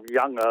younger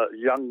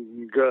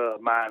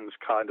man's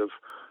kind of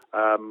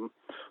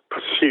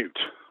pursuit.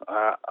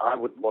 I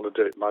wouldn't want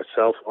to do it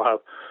myself. Or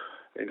have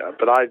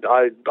But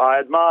I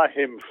admire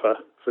him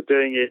for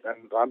doing it,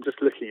 and I'm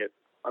just looking at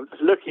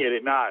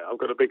it now. I've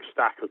got a big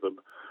stack of them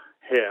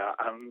here,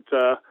 and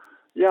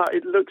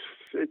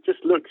it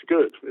just looks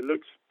good. It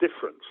looks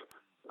different,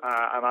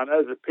 and I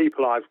know that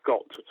people I've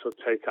got to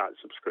take out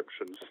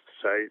subscriptions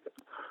say,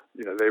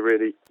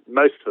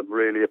 most of them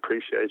really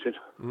appreciate it.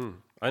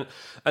 And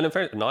in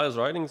fact, Niall's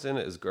writings in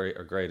it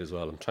are great as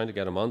well. I'm trying to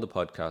get him on the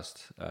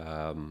podcast.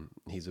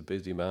 He's a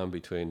busy man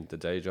between the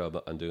day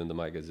job and doing the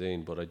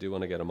magazine, but I do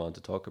want to get him on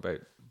to talk about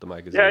the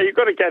magazine. Yeah, you've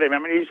got to get him. I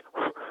mean,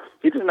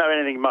 he doesn't know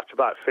anything much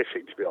about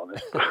fishing, to be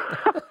honest.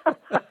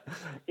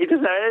 He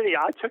doesn't know anything.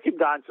 I took him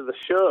down to the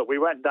Suir. We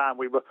went down.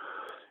 We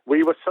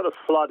were sort of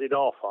flooded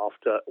off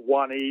after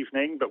one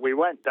evening, but we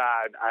went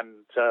down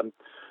and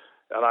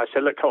I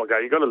said, look, come on,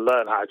 you've got to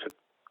learn how to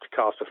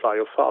cast a fly.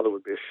 Your father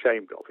would be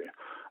ashamed of you.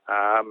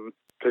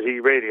 Because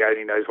he really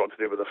only knows what to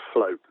do with a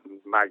float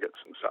and maggots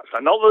and such.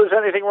 And not that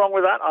there's anything wrong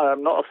with that. I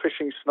am not a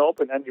fishing snob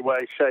in any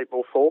way, shape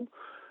or form.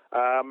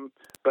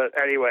 But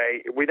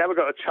anyway, we never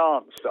got a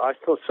chance. I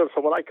thought,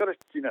 well, I've got to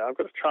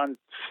try and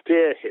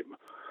steer him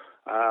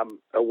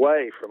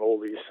away from all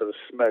these sort of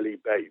smelly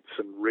baits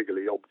and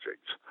wriggly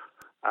objects.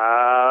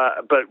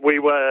 But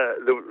there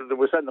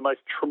was then the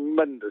most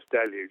tremendous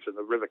deluge, and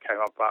the river came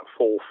up about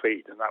 4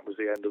 feet, and that was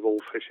the end of all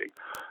fishing.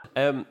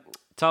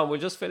 Tom, we'll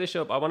just finish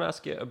up. I want to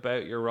ask you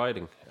about your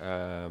writing.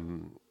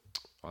 I'm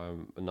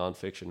a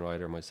non-fiction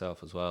writer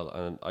myself as well,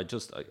 and I'm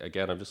just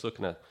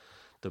looking at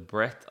the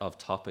breadth of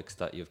topics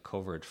that you've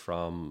covered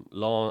from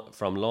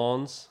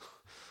lawns.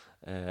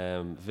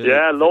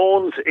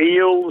 Lawns,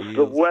 eels,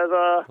 the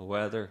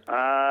weather,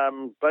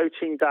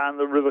 boating down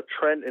the River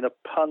Trent in a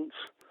punt.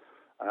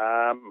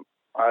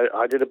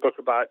 I did a book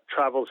about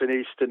travels in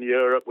Eastern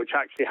Europe, which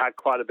actually had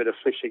quite a bit of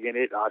fishing in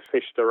it. I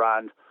fished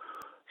around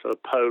sort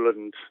of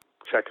Poland,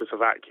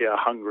 Czechoslovakia,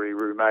 Hungary,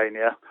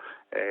 Romania.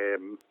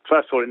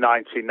 First of all in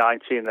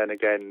 1990, and then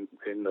again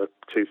in the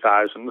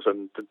 2000s,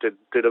 and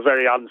did a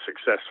very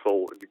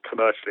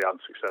commercially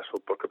unsuccessful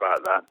book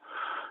about that.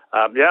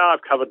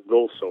 I've covered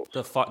all sorts.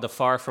 The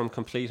Far From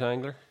Complete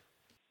Angler?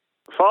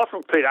 Far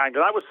From Complete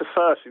Angler, that was the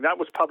first thing. That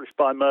was published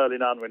by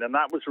Merlin Unwin, and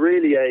that was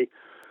really a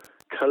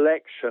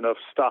collection of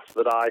stuff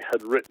that I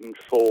had written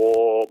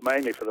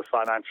mainly for the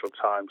Financial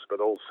Times, but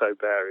also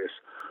various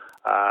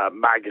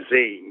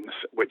magazines,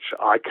 which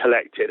I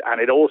collected. And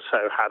it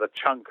also had a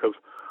chunk of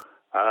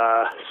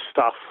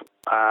stuff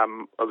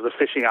of the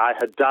fishing I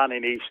had done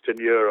in Eastern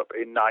Europe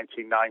in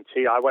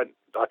 1990.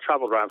 I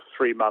travelled around for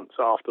 3 months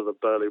after the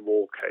Berlin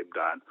Wall came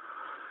down,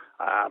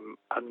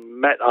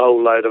 and met a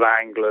whole load of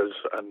anglers,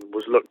 and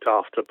was looked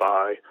after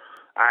by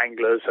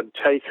anglers and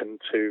taken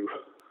to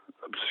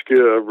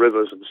obscure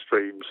rivers and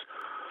streams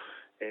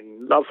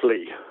in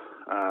lovely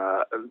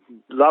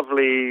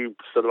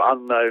sort of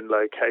unknown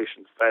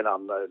locations, then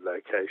unknown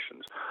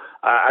locations.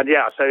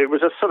 So it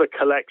was a sort of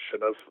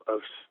collection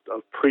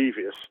of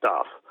previous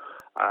stuff.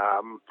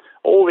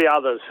 All the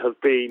others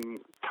have been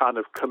kind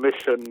of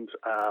commissioned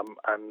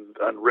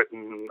and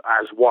written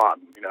as one,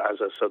 as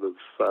a sort of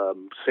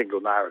single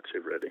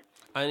narrative, really.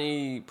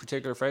 Any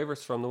particular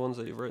favourites from the ones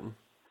that you've written?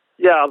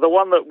 Yeah, the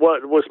one that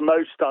was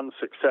most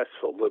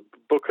unsuccessful, the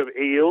Book of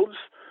Eels.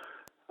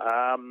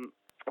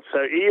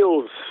 So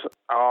eels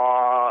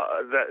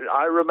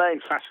I remain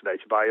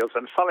fascinated by eels,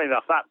 and funnily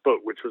enough, that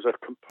book, which was a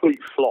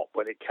complete flop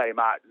when it came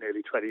out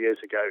nearly 20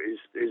 years ago,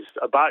 is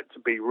about to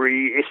be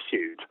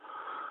reissued.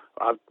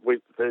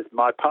 With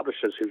my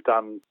publishers who've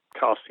done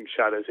Casting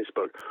Shadows, this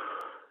book,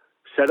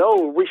 said,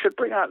 we should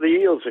bring out the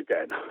eels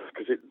again,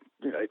 because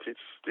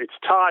its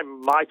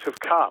time might have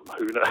come,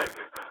 who knows.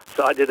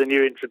 So I did a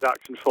new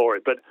introduction for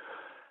it. But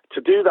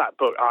to do that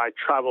book, I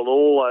travelled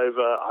all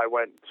over.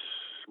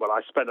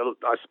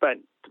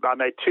 I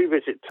made 2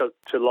 visits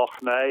to Lough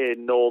Neagh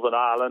in Northern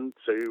Ireland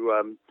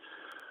to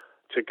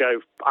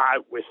go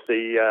out with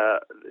the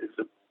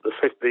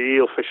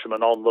eel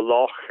fishermen on the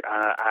loch,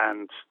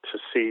 and to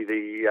see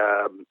the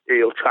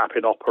eel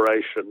trapping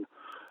operation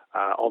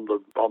on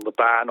the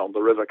Bann, on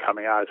the river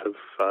coming out of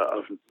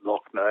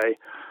Lough Neagh.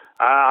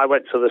 I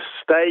went to the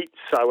States,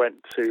 I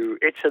went to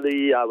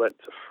Italy, I went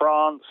to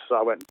France,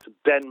 I went to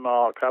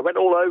Denmark, I went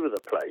all over the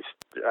place,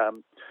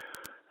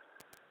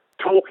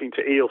 talking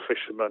to eel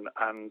fishermen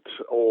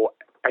or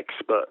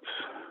experts,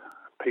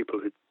 people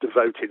who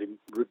devoted in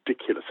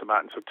ridiculous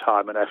amounts of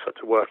time and effort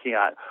to working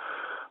out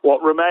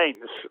what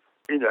remains,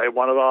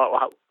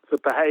 the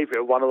behaviour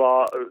of one of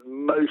our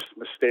most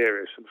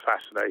mysterious and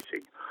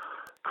fascinating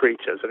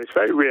creatures. And it's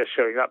very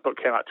reassuring. That book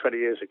came out 20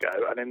 years ago,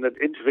 and in the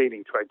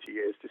intervening 20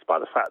 years, despite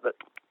the fact that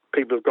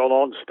people have gone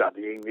on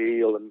studying the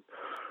eel and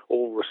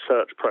all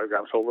research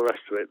programs, all the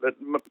rest of it, that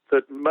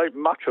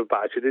much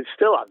about it is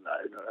still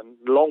unknown, and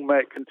long may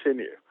it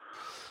continue.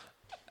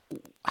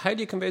 How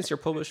do you convince your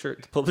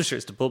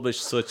publishers to publish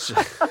such?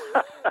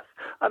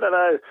 I don't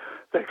know.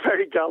 They're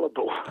very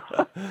gullible.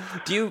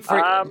 Do you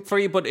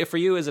for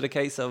you, is it a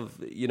case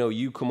of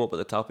you come up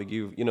with a topic,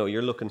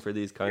 you're looking for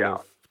these kind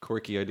of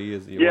quirky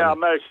ideas?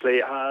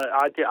 Mostly.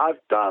 I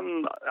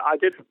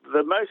did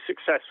the most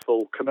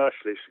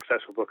commercially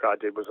successful book I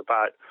did was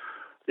about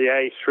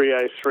the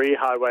A303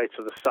 Highway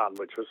to the Sun,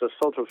 which was a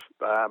sort of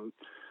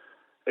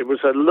it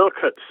was a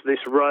look at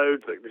this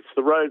road. It's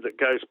the road that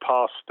goes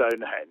past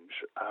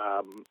Stonehenge,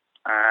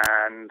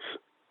 and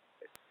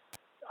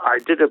I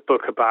did a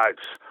book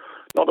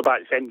not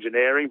about its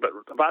engineering, but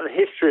about the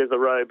history of the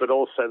road, but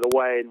also the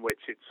way in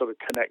which it sort of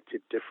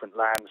connected different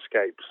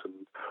landscapes and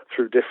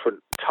through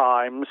different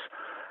times.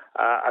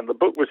 And the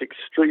book was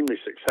extremely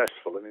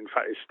successful, and in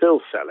fact is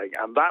still selling.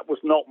 And that was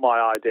not my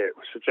idea. It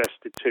was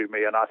suggested to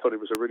me, and I thought it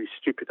was a really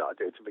stupid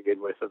idea to begin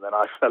with, and then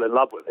I fell in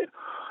love with it.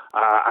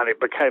 And it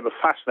became a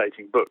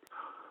fascinating book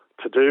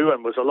to do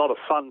and was a lot of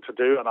fun to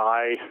do. And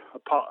I,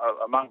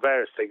 among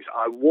various things,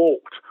 I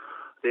walked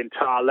the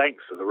entire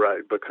length of the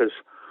road because,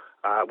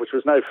 which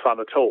was no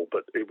fun at all,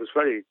 but it was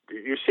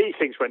you see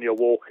things when you're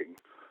walking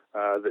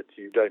that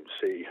you don't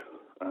see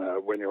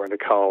when you're in a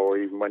car or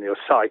even when you're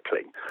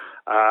cycling.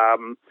 But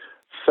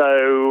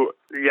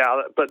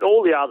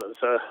all the others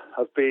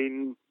have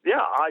been,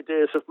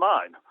 ideas of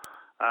mine.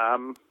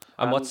 And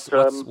what's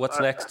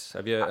next?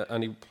 Have you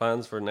any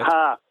plans for next?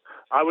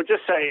 I would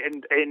just say,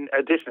 in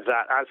addition to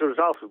that, as a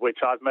result of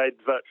which I've made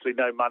virtually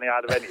no money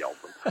out of any of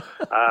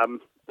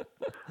them.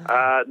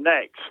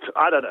 Next,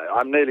 I don't know.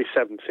 I'm nearly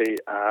 70.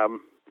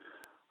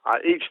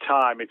 Each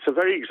time, it's a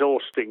very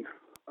exhausting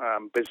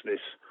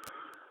business.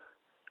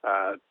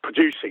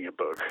 Producing a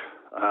book,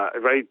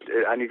 and I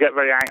get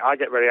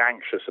very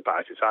anxious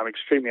about it. So I'm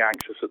extremely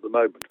anxious at the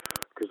moment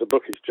because the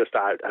book is just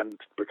out, and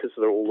because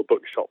all the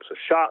bookshops are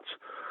shut,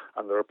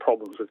 and there are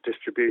problems with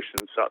distribution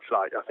and such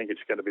like. I think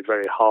it's going to be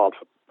very hard,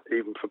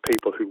 even for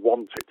people who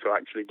want it, to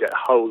actually get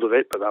hold of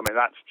it. But I mean,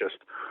 that's just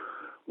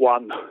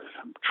one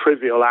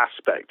trivial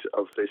aspect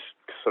of this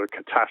sort of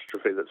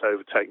catastrophe that's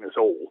overtaken us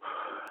all.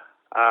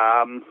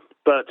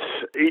 But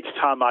each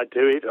time I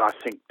do it, I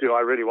think, do I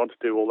really want to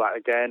do all that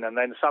again? And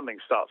then something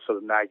starts sort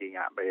of nagging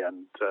at me,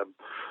 and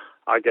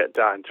I get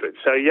down to it.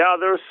 So,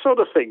 there are sort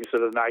of things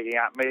that are nagging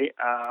at me.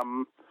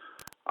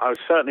 I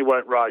certainly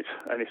won't write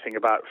anything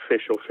about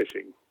fish or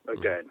fishing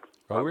again.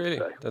 Oh,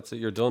 really? That's it?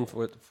 You're done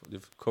with?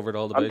 You've covered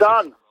all the bases?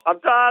 I'm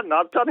done.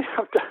 I've done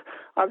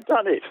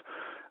it.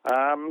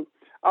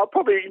 I'll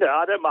probably,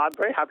 I don't mind. I'm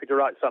very happy to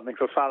write something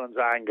for Fallon's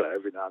Angler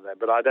every now and then,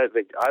 but I don't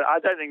think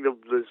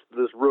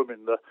there's room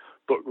in the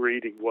book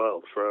reading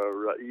world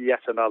for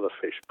yet another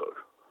fish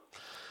book.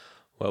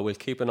 Well, we'll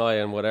keep an eye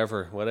on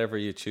whatever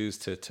you choose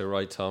to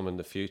write, Tom, in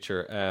the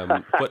future.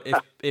 But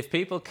if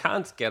people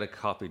can't get a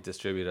copy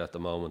distributed at the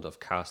moment of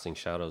Casting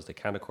Shadows, they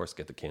can, of course,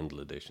 get the Kindle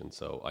edition.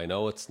 So I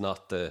know it's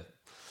not the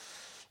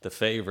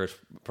favourite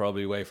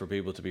probably way for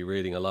people to be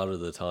reading a lot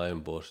of the time,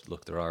 but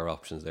look, there are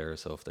options there.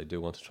 So if they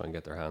do want to try and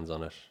get their hands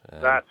on it,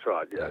 that's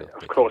right. Yeah,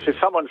 of course. If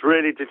someone's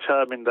really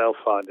determined, they'll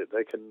find it.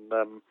 They can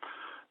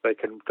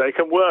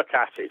work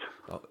at it.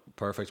 Oh,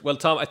 perfect. Well,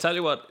 Tom, I tell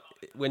you what,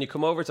 when you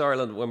come over to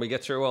Ireland, when we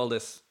get through all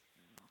this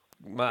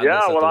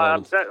madness,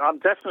 I'm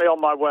definitely on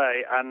my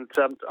way, and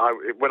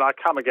when I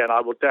come again,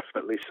 I will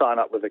definitely sign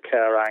up with the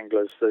Care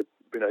Anglers. The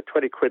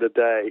 £20 a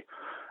day,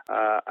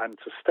 and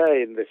to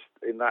stay in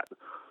that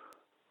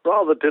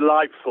rather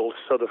delightful,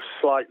 sort of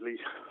slightly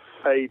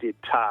faded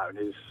town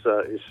is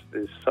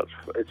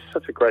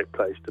such a great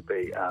place to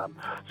be.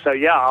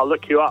 I'll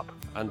look you up,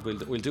 and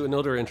we'll do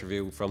another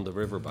interview from the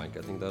riverbank.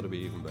 I think that'll be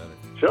even better.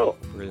 Sure.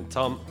 Brilliant,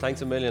 Tom.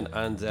 Thanks a million.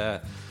 And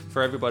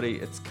for everybody,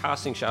 it's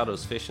Casting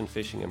Shadows: Fish and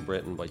Fishing in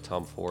Britain by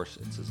Tom Fort.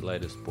 It's his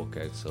latest book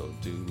out, so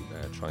do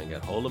try and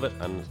get hold of it,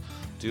 and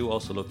do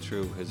also look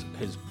through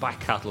his back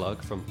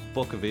catalogue from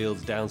Book of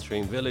Eels,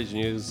 Downstream, Village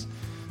News,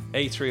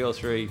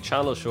 A303,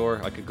 Channel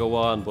Shore. I could go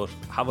on, but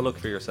have a look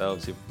for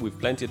yourselves. We've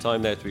plenty of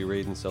time now to be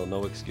reading, so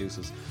no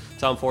excuses.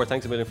 Tom Fort,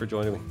 thanks a million for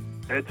joining me.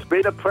 It's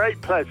been a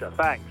great pleasure.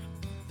 Thanks.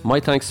 My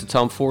thanks to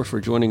Tom Fort for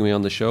joining me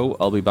on the show.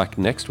 I'll be back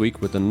next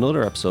week with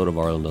another episode of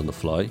Ireland on the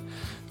Fly.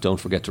 Don't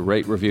forget to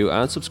rate, review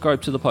and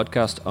subscribe to the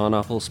podcast on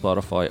Apple,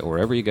 Spotify or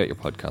wherever you get your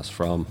podcasts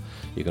from.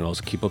 You can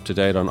also keep up to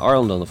date on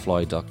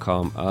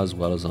IrelandOnTheFly.com as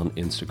well as on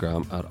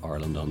Instagram at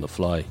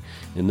IrelandOnTheFly.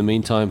 In the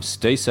meantime,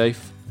 stay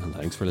safe and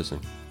thanks for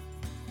listening.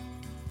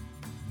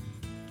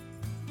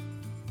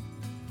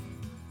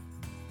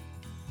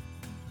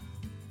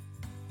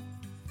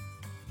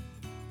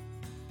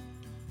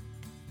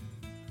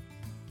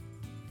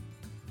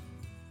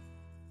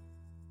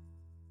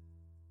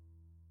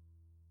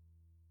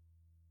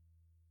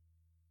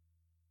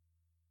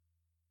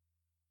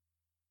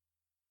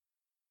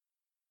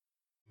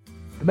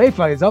 The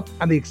mayfly is up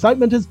and the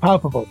excitement is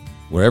palpable.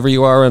 Wherever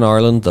you are in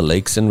Ireland, the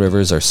lakes and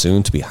rivers are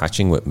soon to be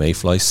hatching with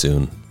mayfly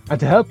soon. And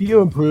to help you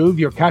improve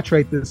your catch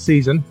rate this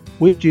season,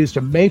 we've introduced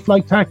a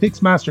Mayfly Tactics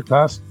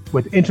Masterclass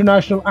with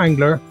international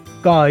angler,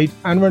 guide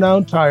and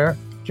renowned tyer,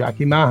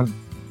 Jackie Mahan.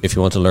 If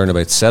you want to learn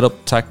about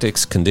setup,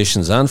 tactics,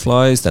 conditions and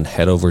flies, then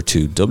head over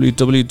to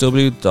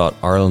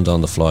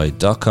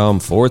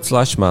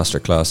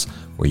www.irelandonthefly.com/masterclass,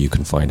 where you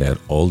can find out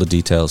all the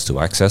details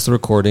to access the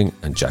recording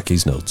and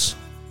Jackie's notes.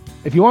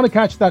 If you want to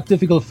catch that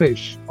difficult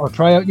fish or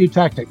try out new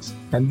tactics,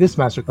 then this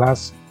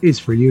masterclass is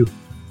for you.